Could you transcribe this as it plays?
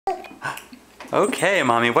Okay,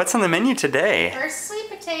 Mommy, what's on the menu today? First, sweet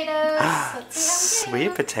potatoes. Let's see how we do.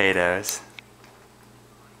 Sweet potatoes.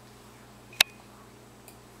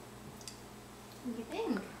 What do you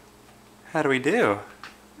think? How do we do?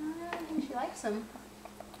 I think she likes them.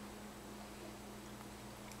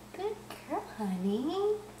 Good girl, honey.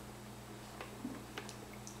 Oh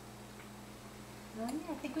yeah,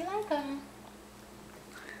 I think we like them.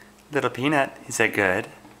 Little Peanut, is that good?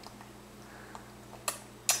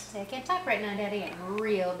 See, I can't talk right now, Daddy. I'm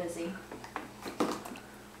real busy.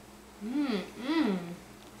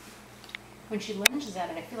 When she lunges at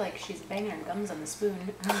it, I feel like she's banging her gums on the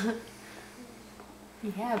spoon.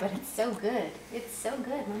 Yeah, but it's so good. It's so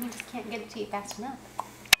good. Mommy just can't get it to you fast enough.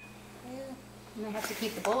 And I have to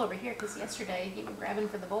keep the bowl over here because yesterday you were grabbing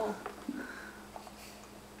for the bowl.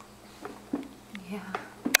 Yeah.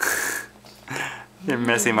 You're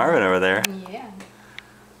messy Marvin over there. Yeah.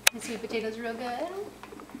 The sweet potatoes real good.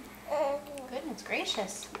 Goodness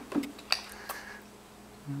gracious.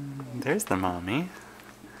 There's the Mommy.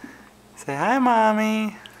 Say hi,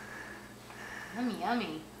 Mommy. Yummy,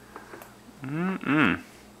 yummy.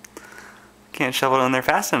 Can't shovel it in there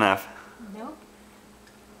fast enough. Nope.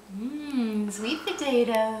 Sweet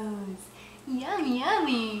potatoes. Yummy,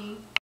 yummy.